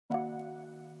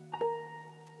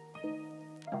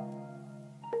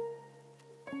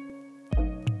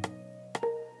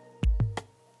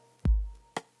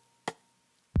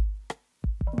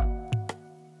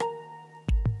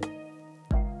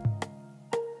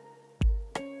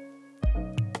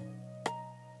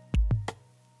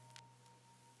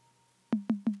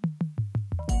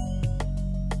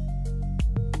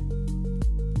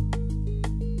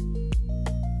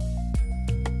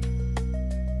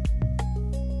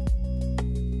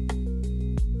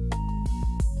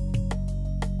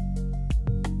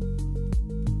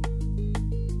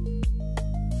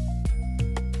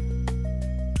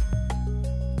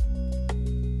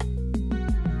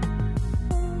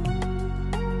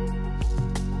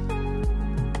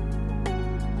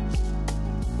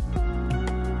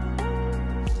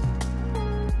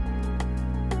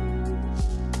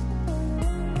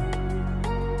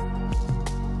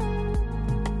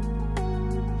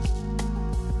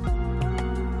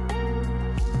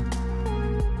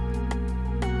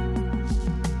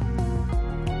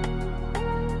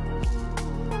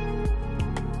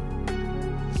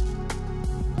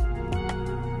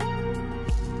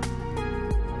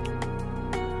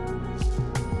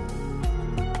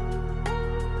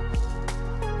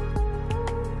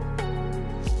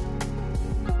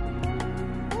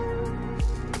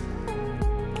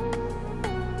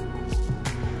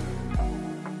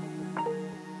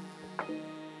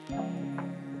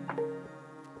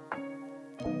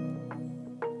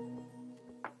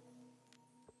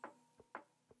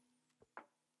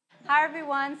Hi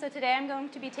everyone, so today I'm going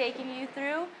to be taking you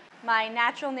through my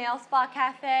natural nail spa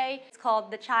cafe. It's called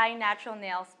the Chai Natural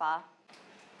Nail Spa.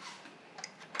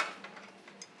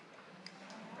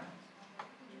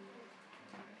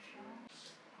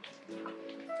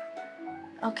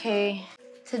 Okay,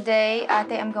 today I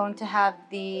think I'm going to have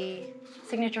the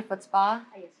signature foot spa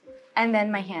and then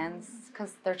my hands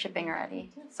because they're chipping already.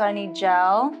 So I need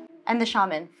gel and the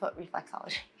shaman foot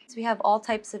reflexology. So we have all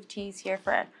types of teas here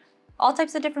for all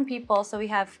types of different people. So we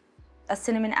have a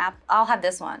cinnamon apple. I'll have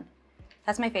this one.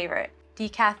 That's my favorite.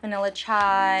 Decaf vanilla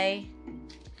chai,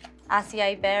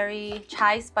 acai berry,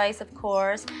 chai spice, of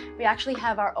course. We actually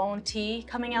have our own tea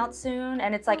coming out soon,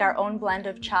 and it's like our own blend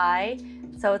of chai.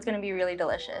 So it's gonna be really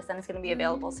delicious, and it's gonna be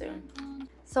available soon.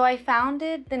 So I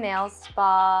founded the nail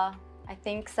spa, I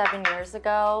think 7 years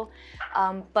ago.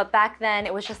 But back then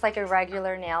it was just like a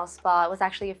regular nail spa. It was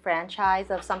actually a franchise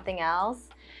of something else.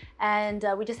 And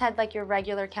we just had like your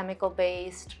regular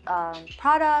chemical-based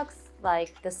products,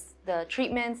 like the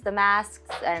treatments, the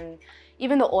masks, and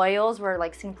even the oils were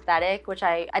like synthetic, which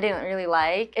I didn't really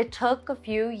like. It took a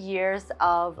few years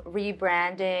of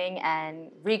rebranding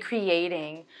and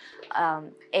recreating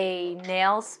a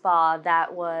nail spa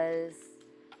that was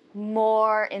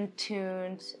more in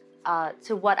tune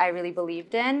to what I really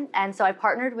believed in. And so I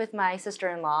partnered with my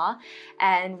sister-in-law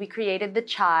and we created the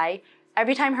chai.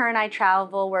 Every time her and I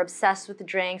travel, we're obsessed with the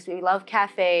drinks. We love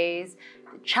cafes.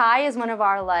 Chai is one of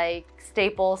our like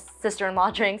staple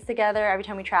sister-in-law drinks together every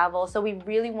time we travel. So we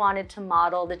really wanted to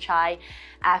model the chai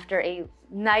after a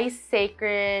nice,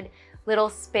 sacred little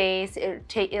space.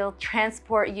 It'll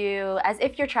transport you as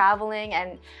if you're traveling.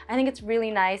 And I think it's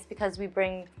really nice because we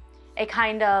bring a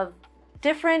kind of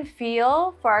different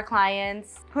feel for our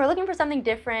clients who are looking for something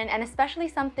different, and especially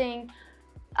something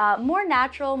more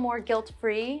natural, more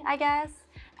guilt-free, I guess.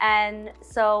 And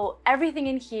so everything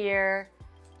in here,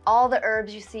 all the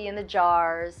herbs you see in the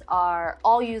jars are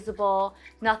all usable.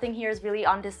 Nothing here is really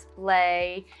on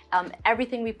display.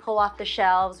 Everything we pull off the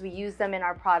shelves, we use them in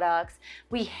our products.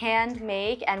 We hand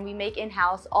make and we make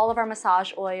in-house all of our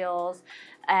massage oils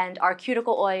and our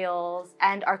cuticle oils,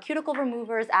 and our cuticle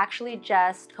remover is actually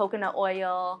just coconut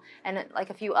oil and like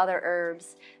a few other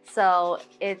herbs. So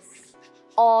it's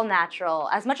all natural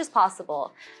as much as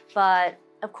possible. But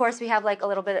of course we have like a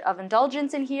little bit of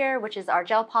indulgence in here, which is our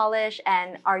gel polish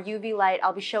and our UV light.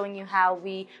 I'll be showing you how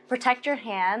we protect your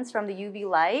hands from the UV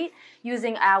light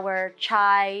using our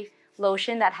chai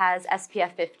lotion that has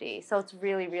SPF 50. So it's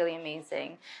really, really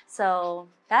amazing. So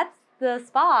that's the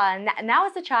spa. And now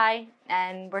it's a chai,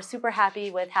 and we're super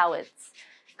happy with how it's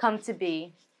come to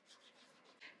be.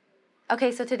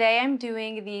 Okay, so today I'm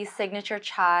doing the signature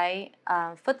chai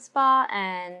foot spa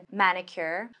and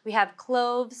manicure. We have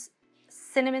cloves,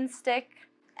 cinnamon stick,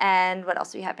 and what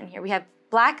else do we have in here? We have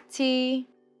black tea.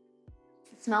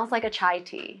 It smells like a chai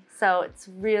tea, so it's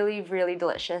really, really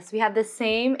delicious. We have the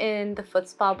same in the foot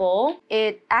spa bowl.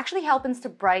 It actually helps to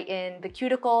brighten the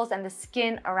cuticles and the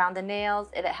skin around the nails.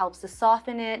 It helps to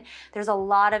soften it. There's a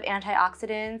lot of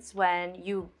antioxidants when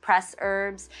you press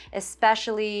herbs,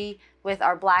 especially with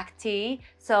our black tea.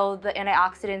 So the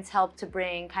antioxidants help to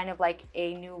bring kind of like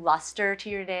a new luster to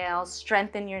your nails,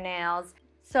 strengthen your nails.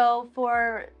 So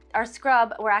for our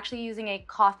scrub, we're actually using a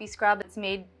coffee scrub. It's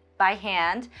made by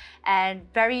hand and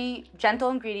very gentle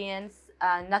ingredients,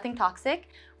 nothing toxic.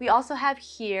 We also have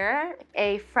here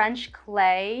a French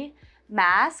clay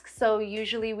mask. So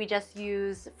usually we just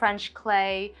use French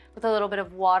clay with a little bit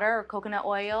of water or coconut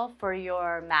oil for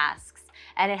your masks.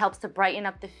 And it helps to brighten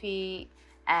up the feet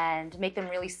and make them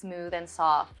really smooth and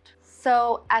soft.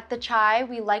 So at the Chai,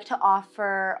 we like to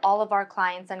offer all of our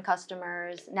clients and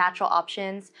customers natural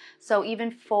options. So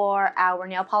even for our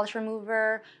nail polish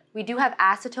remover, we do have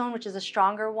acetone, which is a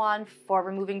stronger one for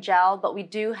removing gel, but we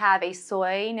do have a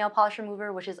soy nail polish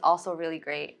remover, which is also really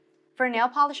great. For nail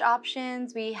polish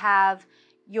options, we have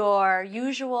your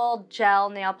usual gel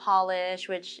nail polish,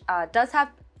 which does have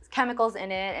chemicals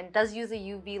in it and does use a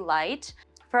UV light.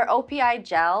 For OPI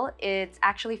gel, it's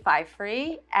actually 5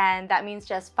 free, and that means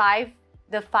just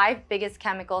the 5 biggest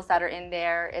chemicals that are in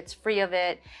there, it's free of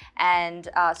it. And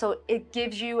so it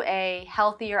gives you a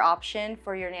healthier option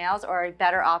for your nails, or a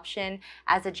better option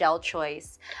as a gel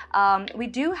choice. We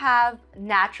do have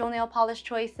natural nail polish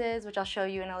choices, which I'll show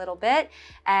you in a little bit.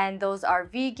 And those are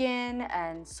vegan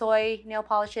and soy nail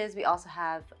polishes. We also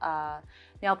have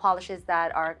nail polishes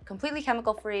that are completely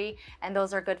chemical free, and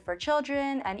those are good for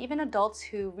children and even adults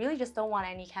who really just don't want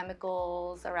any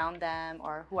chemicals around them,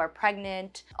 or who are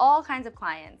pregnant, all kinds of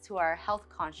clients who are health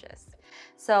conscious.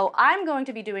 So I'm going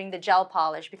to be doing the gel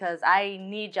polish because I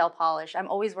need gel polish. I'm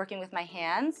always working with my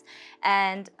hands.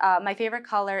 And my favorite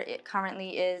color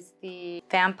currently is the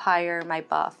Vampire My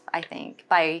Buff, I think,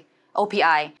 by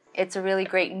OPI. It's a really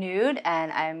great nude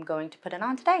and I'm going to put it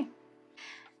on today.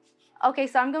 Okay,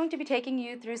 so I'm going to be taking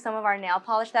you through some of our nail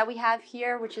polish that we have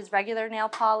here, which is regular nail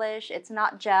polish. It's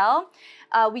not gel.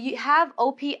 We have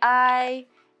OPI,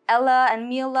 Ella and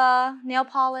Mila nail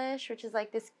polish, which is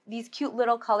like these cute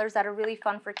little colors that are really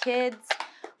fun for kids.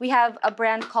 We have a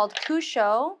brand called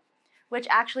Kusho, which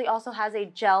actually also has a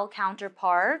gel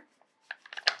counterpart.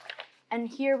 And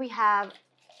here we have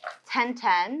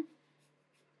 1010,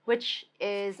 which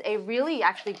is a really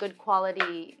actually good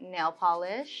quality nail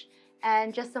polish.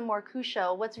 And just some more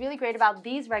Kusho. What's really great about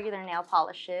these regular nail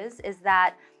polishes is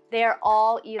that they're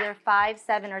all either 5,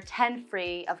 7, or 10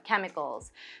 free of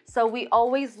chemicals. So we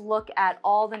always look at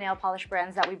all the nail polish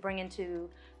brands that we bring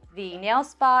into the nail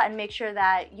spa and make sure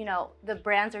that, you know, the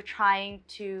brands are trying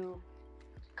to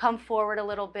come forward a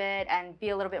little bit and be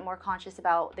a little bit more conscious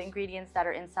about the ingredients that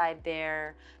are inside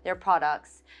their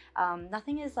products.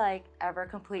 Nothing is like ever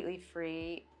completely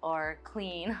free or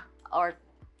clean or,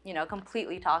 you know,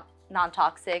 completely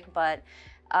non-toxic, but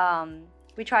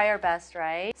we try our best,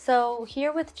 right? So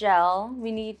here with gel,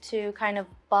 we need to kind of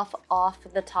buff off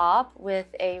the top with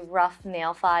a rough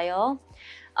nail file.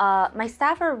 My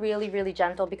staff are really, really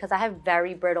gentle because I have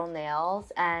very brittle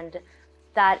nails, and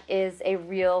that is a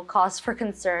real cause for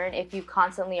concern if you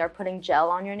constantly are putting gel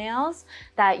on your nails,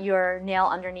 that your nail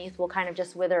underneath will kind of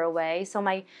just wither away. So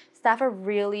my staff are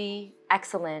really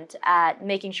excellent at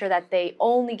making sure that they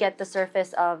only get the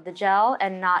surface of the gel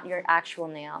and not your actual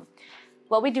nail.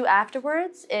 What we do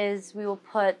afterwards is we will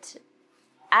put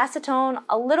acetone,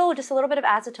 just a little bit of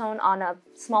acetone on a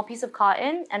small piece of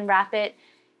cotton and wrap it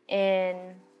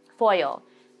in foil.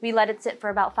 We let it sit for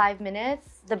about 5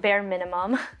 minutes, the bare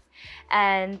minimum,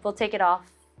 and we'll take it off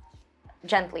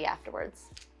gently afterwards.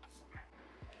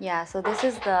 Yeah, so this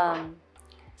is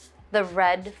the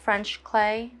red French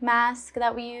clay mask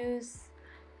that we use.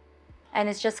 And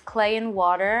it's just clay and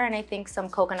water and I think some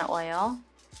coconut oil.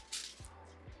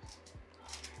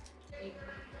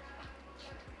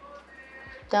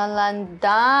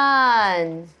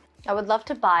 Dalandan. I would love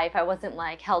to buy if I wasn't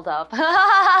like held up.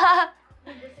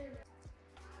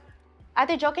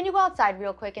 Ate Jo, can you go outside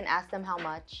real quick and ask them how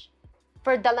much?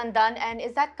 For dalandan, and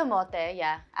is that kamote?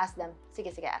 Yeah, ask them. Sige,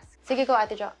 ask. Sige, go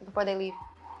Ate Jo before they leave.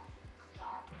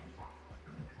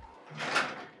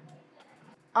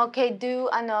 Okay, do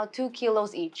 2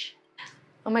 kilos each.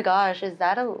 Oh my gosh, is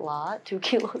that a lot? 2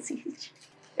 kilos each.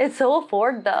 It's so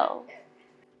afford though.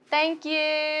 Thank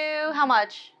you. How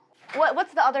much?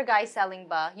 What's the other guy selling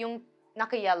ba? Yung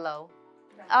naka-yellow.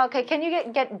 Okay, can you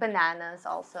get bananas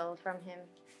also from him?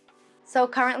 So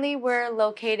currently we're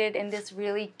located in this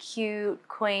really cute,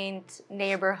 quaint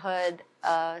neighborhood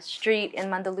street in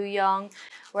Mandaluyong.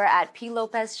 We're at P.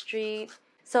 Lopez Street.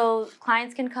 So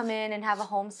clients can come in and have a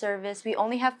home service. We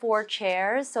only have 4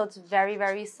 chairs, so it's very,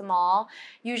 very small.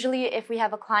 Usually if we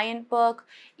have a client book,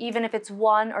 even if it's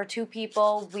 1 or 2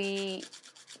 people, we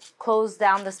close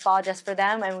down the spa just for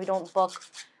them and we don't book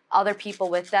other people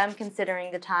with them,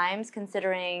 considering the times,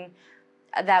 considering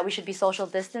that we should be social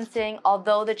distancing.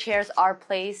 Although the chairs are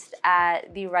placed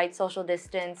at the right social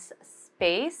distance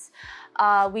space,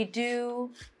 we do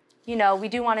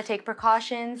want to take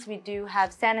precautions. We do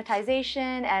have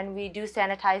sanitization and we do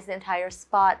sanitize the entire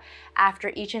spot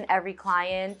after each and every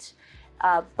client.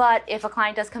 But if a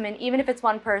client does come in, even if it's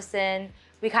 1 person,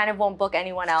 we kind of won't book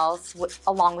anyone else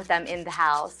along with them in the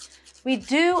house. We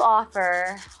do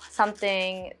offer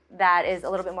something that is a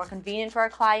little bit more convenient for our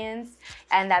clients,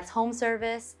 and that's home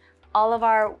service. All of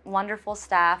our wonderful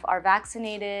staff are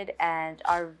vaccinated and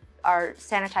are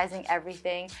sanitizing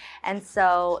everything. And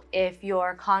so if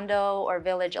your condo or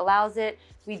village allows it,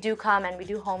 we do come and we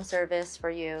do home service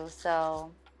for you.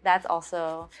 So that's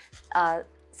also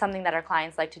something that our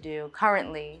clients like to do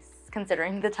currently,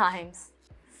 considering the times.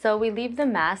 So we leave the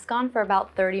mask on for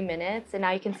about 30 minutes, and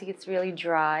now you can see it's really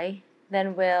dry.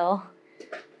 Then we'll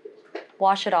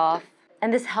wash it off.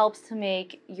 And this helps to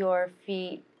make your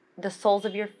feet, the soles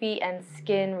of your feet and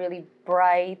skin really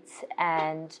bright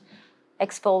and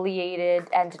exfoliated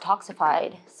and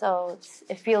detoxified. So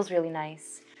it feels really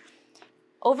nice.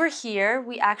 Over here,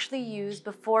 we actually use,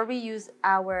 before we use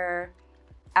our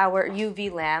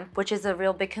UV lamp, which is a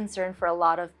real big concern for a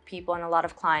lot of people and a lot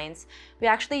of clients, we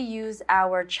actually use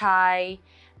our Chai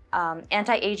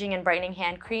anti-aging and brightening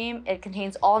hand cream. It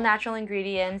contains all natural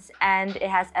ingredients and it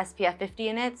has SPF 50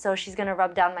 in it. So she's gonna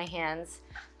rub down my hands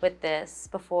with this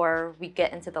before we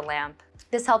get into the lamp.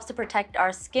 This helps to protect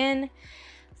our skin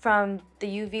from the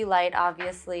UV light,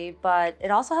 obviously, but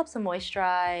it also helps to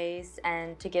moisturize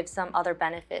and to give some other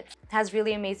benefits. It has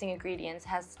really amazing ingredients. It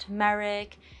has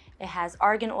turmeric, it has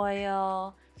argan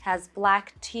oil, it has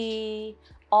black tea,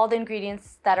 all the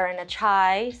ingredients that are in a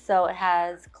chai. So it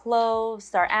has cloves,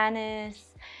 star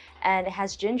anise, and it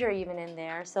has ginger even in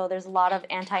there. So there's a lot of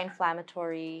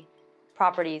anti-inflammatory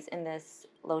properties in this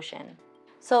lotion.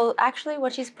 So actually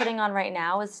what she's putting on right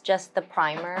now is just the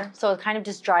primer. So it kind of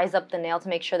just dries up the nail to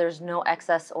make sure there's no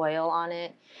excess oil on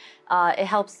it. It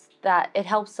helps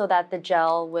so that the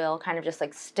gel will kind of just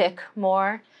like stick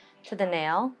more to the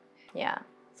nail. Yeah,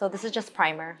 so this is just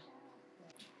primer.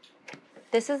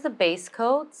 This is the base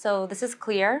coat, so this is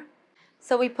clear.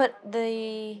 So we put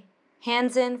the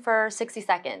hands in for 60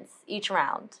 seconds each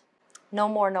round. No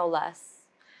more, no less.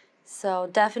 So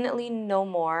definitely no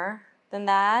more than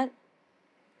that.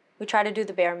 We try to do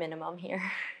the bare minimum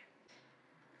here.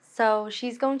 So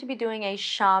she's going to be doing a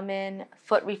shaman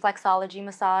foot reflexology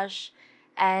massage,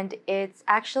 and it's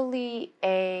actually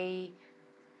a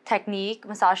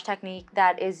massage technique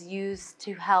that is used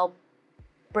to help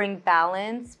bring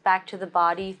balance back to the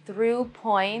body through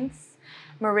points,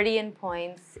 meridian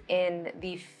points in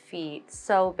the feet.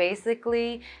 So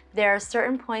basically, there are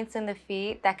certain points in the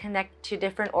feet that connect to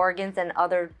different organs and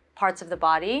other parts of the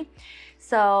body.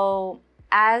 So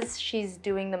as she's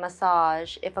doing the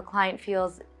massage, if a client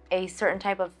feels a certain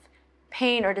type of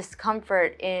pain or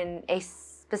discomfort in a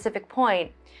specific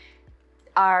point,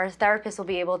 our therapist will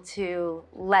be able to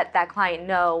let that client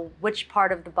know which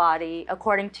part of the body,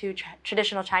 according to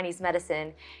traditional Chinese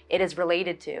medicine, it is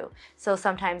related to. So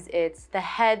sometimes it's the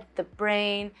head, the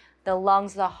brain, the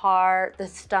lungs, the heart, the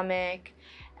stomach,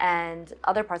 and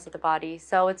other parts of the body.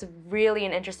 So it's really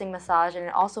an interesting massage, and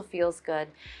it also feels good.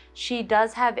 She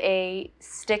does have a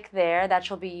stick there that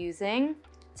she'll be using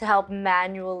to help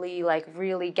manually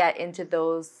really get into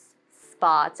those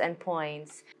spots and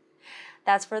points.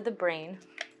 That's for the brain.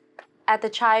 At the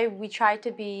chai, we try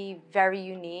to be very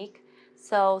unique.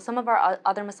 So some of our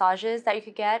other massages that you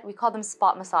could get, we call them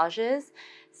spot massages.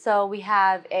 So we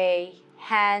have a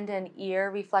hand and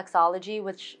ear reflexology,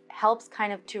 which helps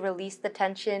kind of to release the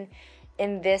tension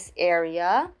in this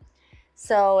area.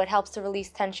 So it helps to release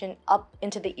tension up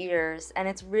into the ears, and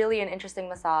it's really an interesting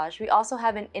massage. We also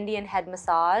have an Indian head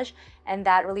massage, and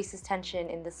that releases tension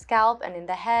in the scalp and in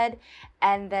the head.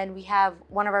 And then we have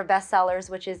one of our best sellers,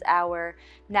 which is our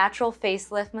natural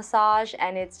facelift massage,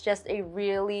 and it's just a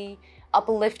really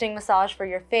uplifting massage for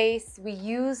your face. We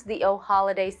use the O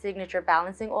Holiday signature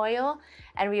balancing oil,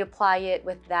 and we apply it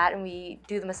with that, and we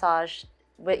do the massage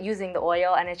using the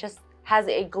oil, and it just has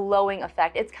a glowing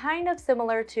effect. It's kind of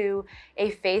similar to a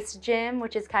face gym,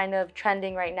 which is kind of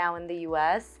trending right now in the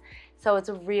US. So it's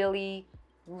a really,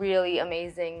 really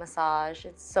amazing massage.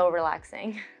 It's so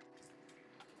relaxing.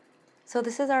 So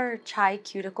this is our chai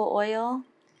cuticle oil.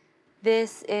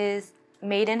 This is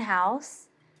made in-house,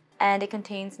 and it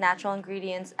contains natural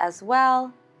ingredients as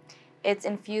well. It's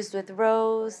infused with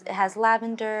rose, it has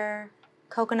lavender,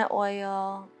 coconut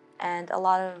oil, and a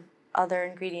lot of other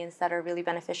ingredients that are really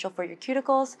beneficial for your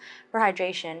cuticles for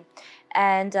hydration.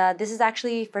 And this is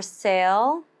actually for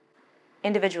sale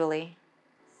individually.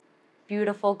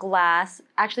 Beautiful glass.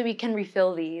 Actually, we can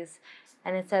refill these,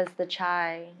 and it says the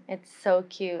chai. It's so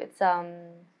cute. It's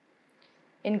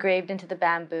engraved into the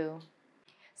bamboo.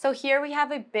 So here we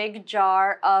have a big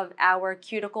jar of our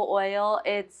cuticle oil.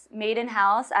 It's made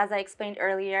in-house, as I explained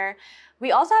earlier.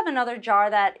 We also have another jar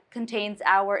that contains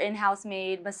our in-house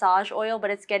made massage oil,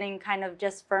 but it's getting kind of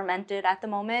just fermented at the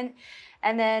moment.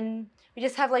 And then we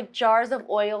just have jars of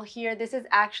oil here. This is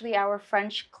actually our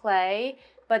French clay,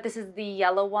 but this is the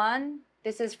yellow one.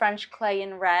 This is French clay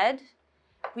in red.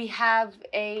 We have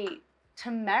a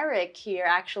turmeric here,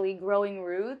 actually growing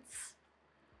roots.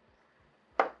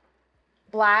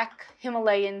 Black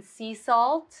Himalayan sea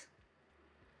salt,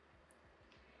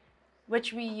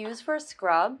 which we use for a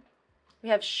scrub. We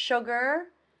have sugar,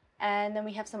 and then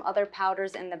we have some other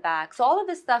powders in the back. So all of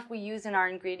this stuff we use in our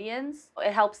ingredients.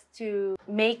 It helps to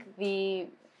make the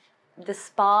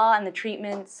spa and the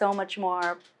treatment so much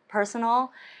more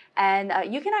personal. And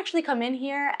you can actually come in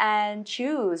here and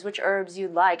choose which herbs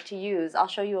you'd like to use. I'll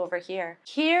show you over here.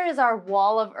 Here is our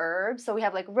wall of herbs. So we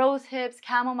have rose hips,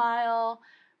 chamomile,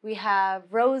 we have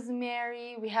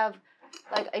rosemary, we have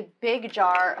a big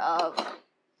jar of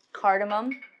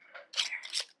cardamom.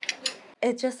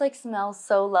 It just smells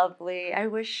so lovely. I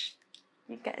wish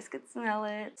you guys could smell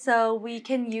it. So we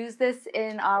can use this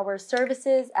in our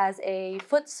services as a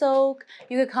foot soak.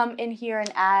 You could come in here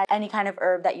and add any kind of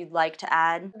herb that you'd like to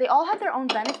add. They all have their own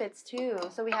benefits too.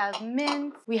 So we have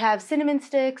mint, we have cinnamon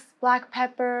sticks, black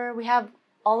pepper, we have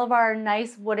all of our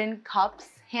nice wooden cups,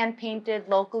 hand-painted,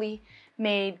 locally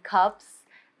made cups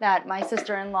that my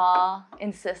sister-in-law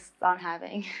insists on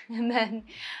having. And then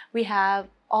we have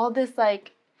all this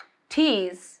like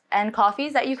teas and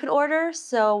coffees that you could order.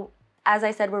 So as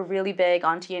I said, we're really big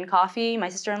on tea and coffee, my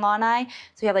sister-in-law and I.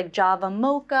 So we have like Java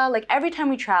mocha. Like every time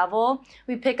we travel,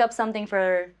 we pick up something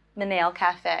for the nail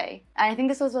cafe. And I think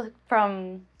this was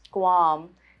from Guam.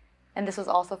 And this was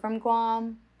also from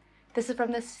Guam. This is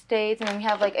from the States. And then we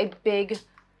have like a big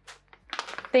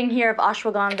thing here of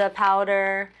ashwagandha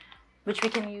powder, which we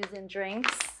can use in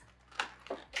drinks.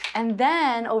 And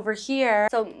then over here,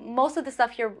 so most of the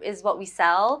stuff here is what we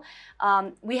sell.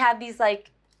 We have these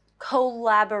like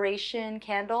collaboration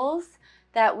candles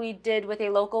that we did with a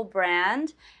local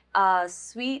brand,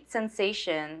 Sweet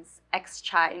Sensations X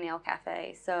Chai Nail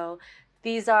Cafe. So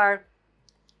these are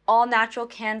all natural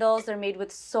candles. They're made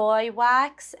with soy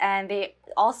wax and they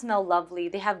all smell lovely.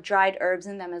 They have dried herbs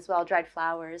in them as well, dried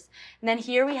flowers. And then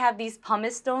here we have these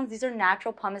pumice stones. These are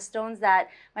natural pumice stones that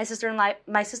my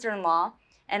sister-in-law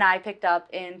and I picked up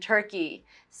in Turkey.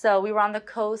 So we were on the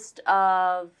coast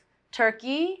of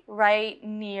Turkey, right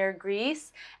near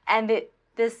Greece, and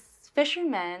this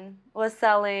fisherman was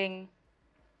selling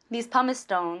these pumice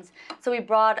stones. So we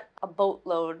brought a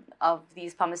boatload of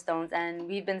these pumice stones and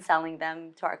we've been selling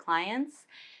them to our clients.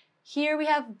 Here we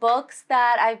have books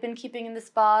that I've been keeping in the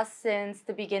spa since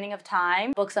the beginning of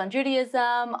time. Books on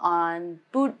Judaism, on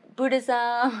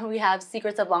Buddhism. We have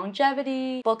Secrets of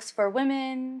Longevity, books for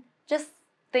women, just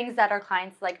things that our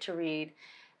clients like to read.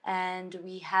 And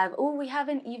we have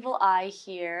an evil eye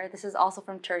here. This is also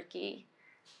from Turkey.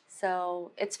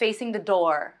 So it's facing the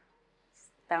door.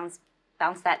 Bounce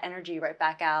that energy right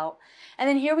back out. And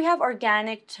then here we have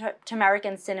organic turmeric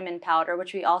and cinnamon powder,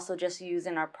 which we also just use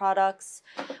in our products.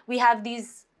 We have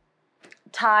these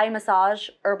Thai massage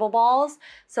herbal balls.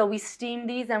 So we steam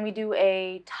these and we do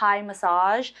a Thai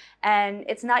massage. And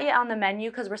it's not yet on the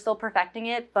menu because we're still perfecting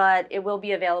it, but it will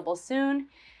be available soon.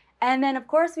 And then, of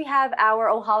course, we have our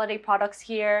Oh Holiday products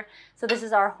here. So this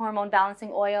is our hormone balancing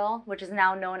oil, which is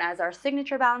now known as our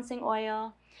signature balancing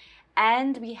oil.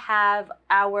 And we have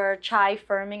our chai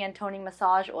firming and toning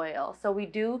massage oil. So we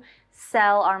do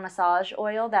sell our massage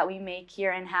oil that we make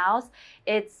here in-house.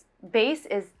 Its base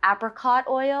is apricot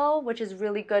oil, which is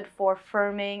really good for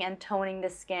firming and toning the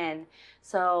skin.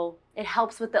 So it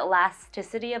helps with the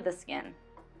elasticity of the skin.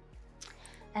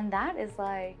 And that is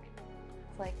like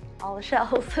all the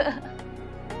shells.